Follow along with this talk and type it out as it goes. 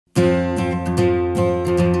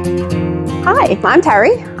Hi, I'm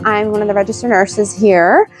Terry. I'm one of the registered nurses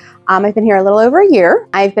here. I've been here a little over a year.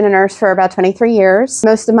 I've been a nurse for about 23 years.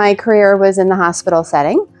 Most of my career was in the hospital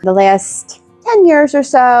setting. The last 10 years or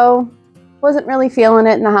so, wasn't really feeling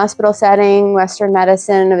it in the hospital setting, Western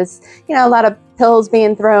medicine. It was, a lot of pills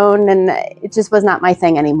being thrown, and it just was not my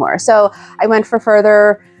thing anymore. So I went for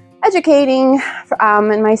further educating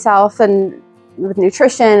in myself and with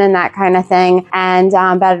nutrition and that kind of thing. And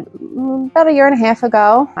about a year and a half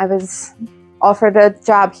ago, I was offered a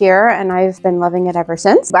job here, and I've been loving it ever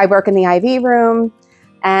since. I work in the IV room,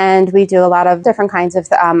 and we do a lot of different kinds of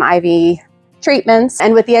IV treatments.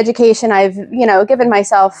 And with the education I've, given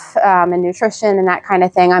myself in nutrition and that kind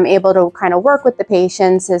of thing, I'm able to kind of work with the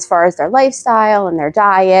patients as far as their lifestyle and their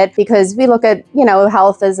diet, because we look at,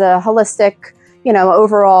 health as a holistic,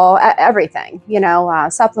 overall everything,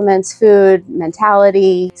 supplements, food,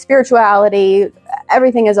 mentality, spirituality,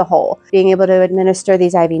 everything as a whole. Being able to administer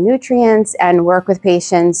these IV nutrients and work with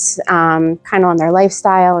patients kind of on their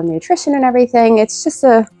lifestyle and nutrition and everything, it's just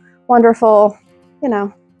a wonderful,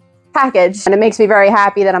 package. And it makes me very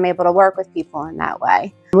happy that I'm able to work with people in that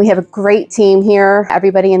way. We have a great team here.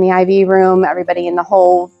 Everybody in the IV room, everybody in the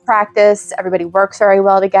whole practice, everybody works very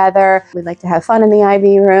well together. We like to have fun in the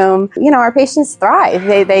IV room. Our patients thrive.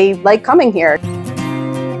 They like coming here.